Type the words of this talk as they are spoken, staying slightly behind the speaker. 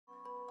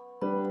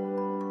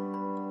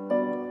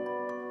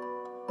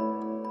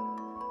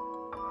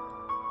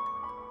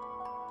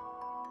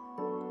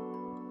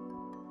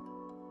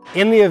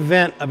In the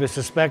event of a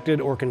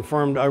suspected or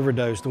confirmed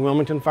overdose, the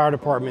Wilmington Fire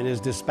Department is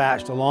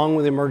dispatched along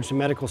with emergency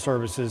medical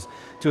services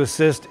to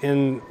assist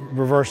in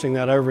reversing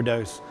that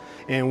overdose.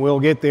 And we'll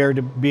get there,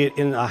 to be it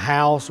in a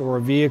house or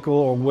a vehicle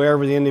or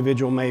wherever the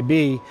individual may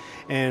be,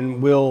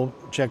 and we'll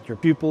check their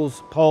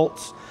pupils,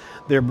 pulse,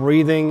 their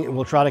breathing, and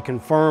we'll try to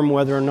confirm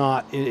whether or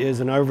not it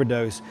is an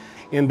overdose.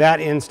 In that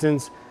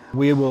instance,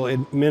 we will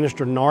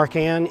administer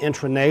Narcan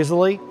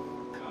intranasally.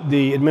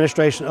 The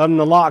administration of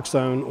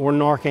naloxone, or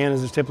Narcan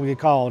as it's typically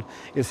called,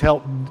 is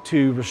helped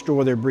to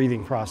restore their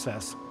breathing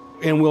process.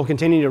 And we'll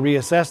continue to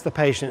reassess the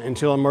patient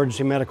until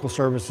emergency medical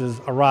services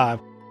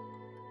arrive.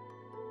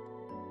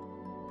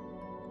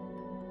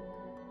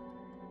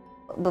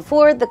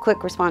 Before the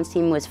quick response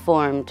team was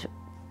formed,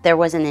 there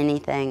wasn't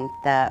anything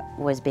that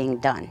was being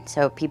done.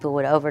 So people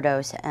would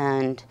overdose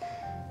and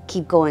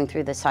keep going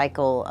through the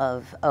cycle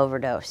of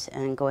overdose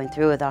and going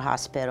through the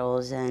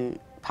hospitals and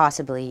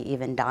possibly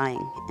even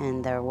dying,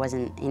 and there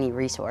wasn't any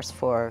resource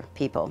for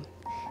people.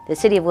 The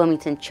City of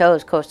Wilmington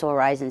chose Coastal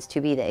Horizons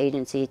to be the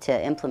agency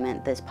to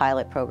implement this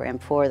pilot program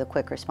for the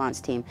quick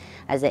response team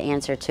as the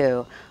answer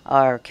to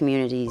our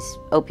community's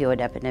opioid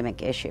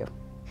epidemic issue.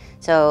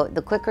 So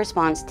the quick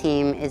response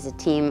team is a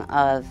team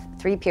of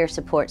 3 peer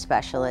support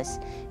specialists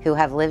who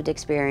have lived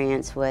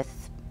experience with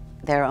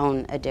their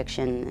own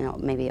addiction,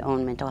 maybe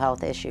own mental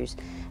health issues,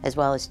 as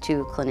well as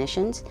 2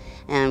 clinicians.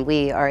 And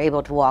we are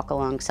able to walk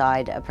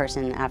alongside a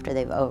person after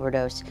they've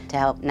overdosed to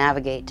help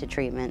navigate to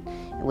treatment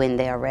when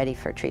they are ready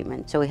for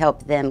treatment. So we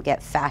help them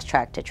get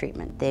fast-tracked to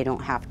treatment. They don't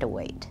have to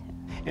wait.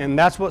 And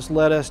that's what's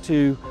led us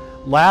to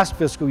last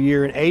fiscal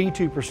year an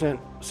 82%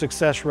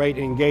 success rate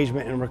in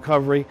engagement and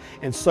recovery.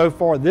 And so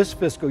far this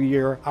fiscal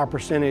year, our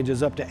percentage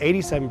is up to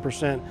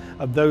 87%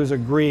 of those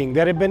agreeing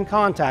that have been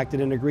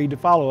contacted and agreed to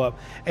follow up.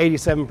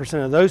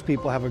 87% of those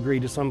people have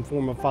agreed to some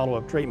form of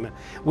follow-up treatment.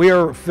 We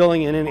are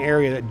filling in an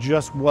area that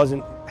just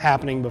wasn't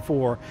happening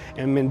before,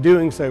 and in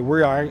doing so,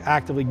 we are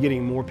actively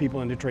getting more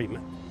people into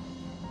treatment.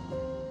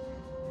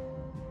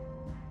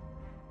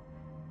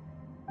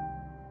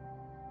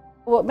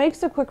 What makes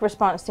the quick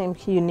response team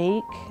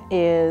unique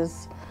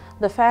is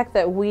the fact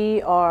that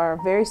we are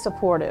very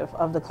supportive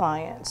of the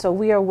client. So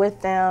we are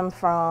with them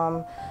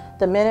from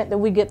the minute that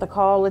we get the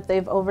call that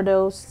they've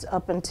overdosed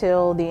up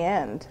until the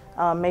end,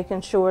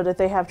 making sure that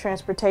they have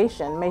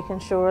transportation, making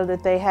sure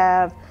that they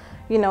have,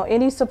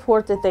 any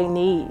support that they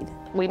need.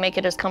 We make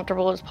it as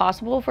comfortable as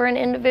possible for an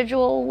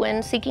individual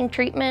when seeking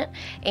treatment,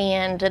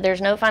 and there's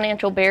no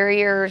financial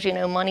barriers.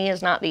 Money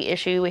is not the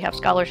issue. We have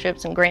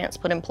scholarships and grants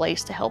put in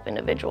place to help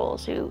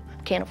individuals who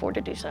can't afford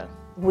to do so.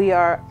 We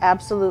are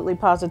absolutely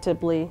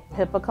positively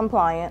HIPAA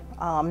compliant,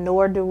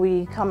 nor do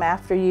we come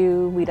after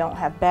you. We don't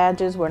have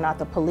badges. We're not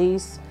the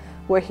police.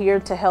 We're here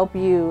to help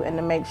you and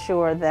to make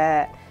sure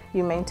that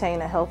you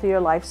maintain a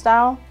healthier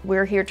lifestyle.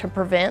 We're here to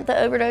prevent the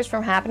overdose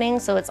from happening,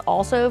 so it's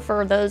also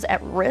for those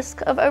at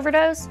risk of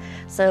overdose.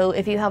 So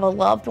if you have a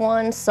loved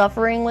one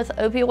suffering with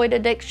opioid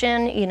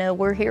addiction,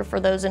 we're here for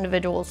those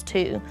individuals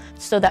too,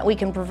 so that we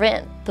can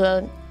prevent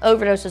the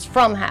overdoses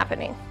from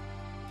happening.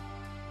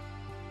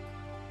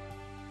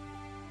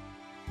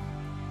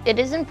 It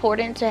is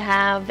important to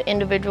have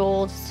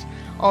individuals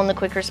on the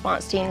quick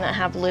response team that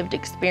have lived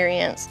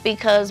experience,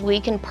 because we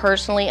can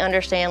personally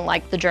understand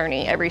the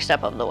journey every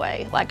step of the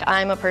way.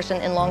 I'm a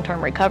person in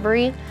long-term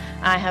recovery.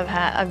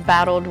 I've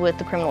battled with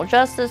the criminal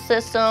justice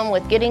system,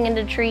 with getting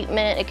into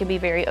treatment. It can be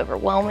very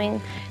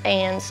overwhelming.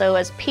 And so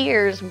as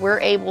peers,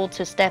 we're able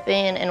to step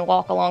in and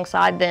walk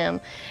alongside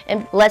them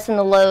and lessen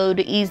the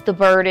load, ease the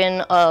burden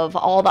of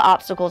all the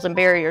obstacles and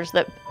barriers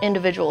that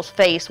individuals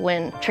face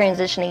when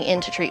transitioning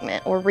into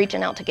treatment or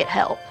reaching out to get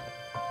help.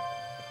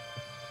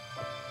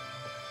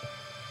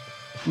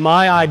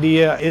 My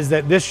idea is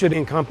that this should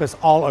encompass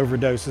all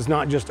overdoses,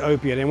 not just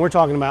opiate. And we're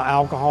talking about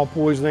alcohol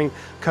poisoning,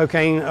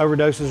 cocaine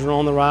overdoses are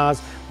on the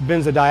rise,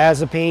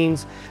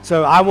 benzodiazepines.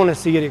 So I want to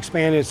see it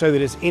expanded so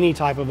that it's any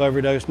type of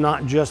overdose,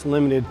 not just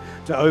limited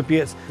to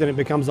opiates. Then it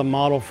becomes a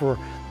model for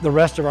the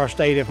rest of our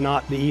state, if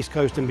not the East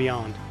Coast and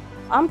beyond.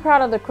 I'm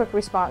proud of the quick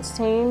response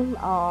team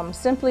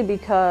simply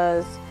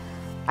because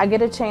I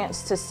get a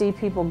chance to see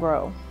people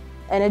grow.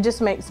 And it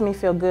just makes me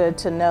feel good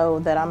to know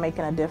that I'm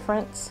making a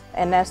difference.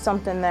 And that's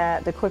something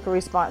that the quick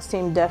response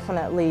team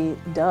definitely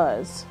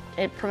does.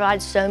 It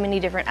provides so many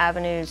different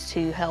avenues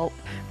to help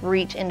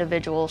reach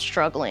individuals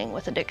struggling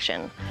with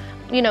addiction.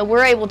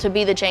 We're able to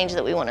be the change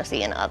that we want to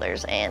see in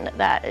others, and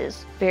that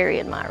is very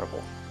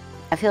admirable.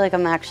 I feel like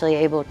I'm actually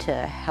able to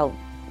help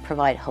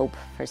provide hope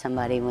for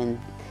somebody when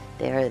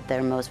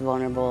they're most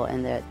vulnerable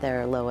and they're at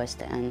their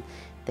lowest, and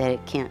they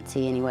can't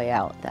see any way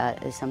out.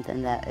 That is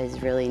something that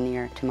is really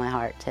near to my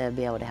heart, to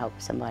be able to help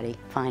somebody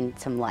find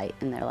some light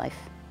in their life.